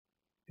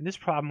In this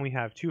problem, we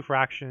have two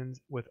fractions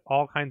with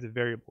all kinds of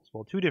variables.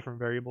 Well, two different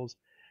variables.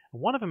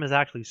 And one of them is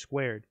actually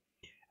squared.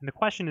 And the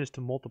question is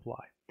to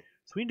multiply.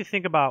 So we need to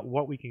think about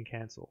what we can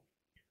cancel.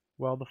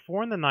 Well, the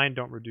 4 and the 9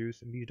 don't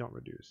reduce, and these don't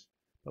reduce.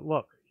 But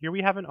look, here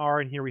we have an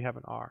r, and here we have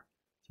an r.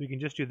 So we can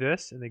just do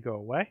this, and they go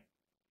away,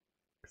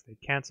 because they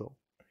cancel.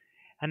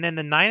 And then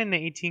the 9 and the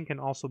 18 can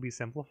also be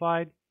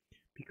simplified,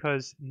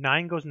 because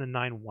 9 goes into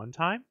 9 one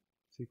time.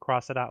 So you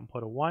cross it out and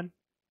put a 1.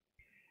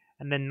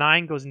 And then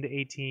 9 goes into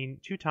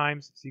 18 two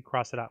times, so you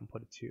cross it out and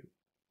put a 2.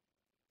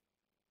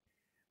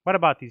 What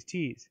about these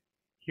t's?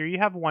 Here you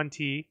have one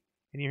t,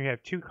 and here you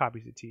have two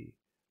copies of t.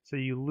 So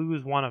you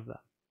lose one of them,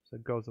 so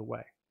it goes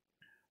away.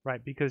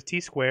 Right, because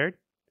t squared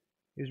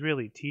is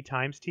really t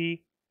times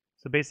t,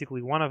 so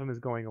basically one of them is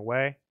going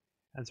away,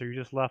 and so you're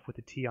just left with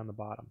a t on the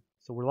bottom.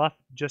 So we're left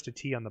just a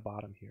t on the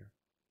bottom here,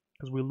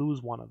 because we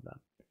lose one of them.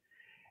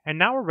 And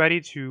now we're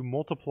ready to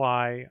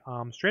multiply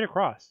straight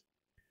across.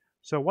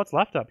 So what's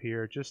left up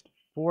here? Just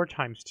 4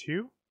 times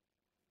 2,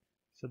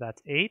 so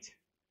that's 8.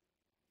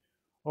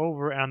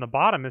 Over, and on the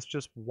bottom it's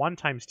just 1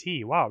 times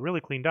t. Wow, really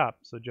cleaned up,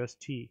 so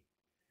just t.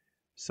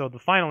 So the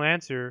final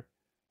answer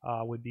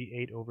would be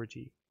 8 over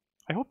t.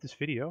 I hope this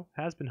video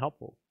has been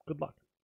helpful. Good luck.